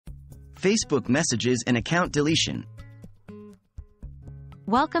Facebook messages and account deletion.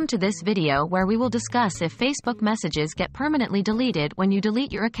 Welcome to this video where we will discuss if Facebook messages get permanently deleted when you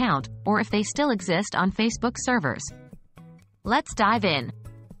delete your account, or if they still exist on Facebook servers. Let's dive in.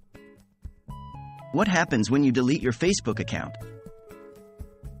 What happens when you delete your Facebook account?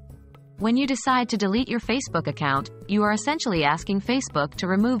 When you decide to delete your Facebook account, you are essentially asking Facebook to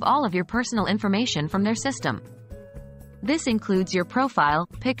remove all of your personal information from their system. This includes your profile,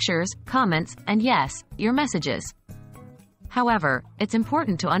 pictures, comments, and yes, your messages. However, it's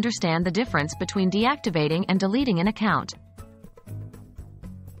important to understand the difference between deactivating and deleting an account.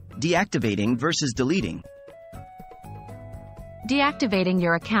 Deactivating versus deleting. Deactivating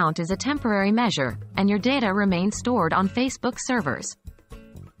your account is a temporary measure, and your data remains stored on Facebook servers.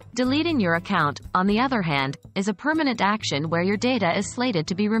 Deleting your account, on the other hand, is a permanent action where your data is slated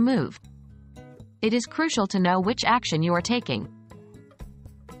to be removed. It is crucial to know which action you are taking.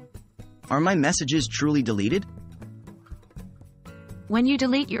 Are my messages truly deleted? When you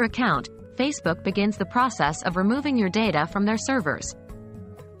delete your account, Facebook begins the process of removing your data from their servers.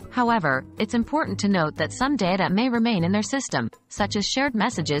 However, it's important to note that some data may remain in their system, such as shared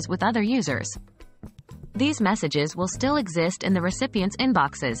messages with other users. These messages will still exist in the recipient's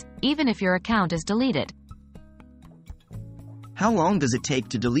inboxes, even if your account is deleted. How long does it take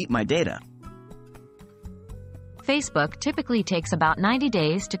to delete my data? Facebook typically takes about 90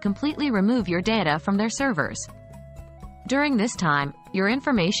 days to completely remove your data from their servers. During this time, your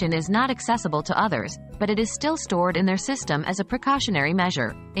information is not accessible to others, but it is still stored in their system as a precautionary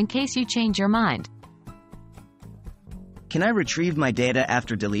measure, in case you change your mind. Can I retrieve my data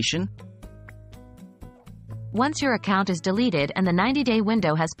after deletion? Once your account is deleted and the 90-day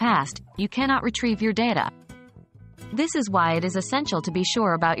window has passed, you cannot retrieve your data. This is why it is essential to be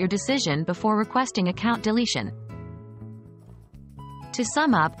sure about your decision before requesting account deletion. To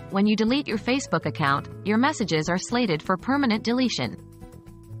sum up, when you delete your Facebook account, your messages are slated for permanent deletion.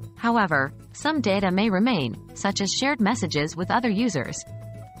 However, some data may remain, such as shared messages with other users.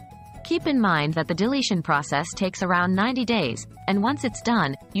 Keep in mind that the deletion process takes around 90 days, and once it's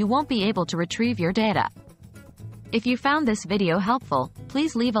done, you won't be able to retrieve your data. If you found this video helpful,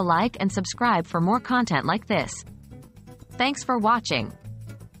 please leave a like and subscribe for more content like this. Thanks for watching.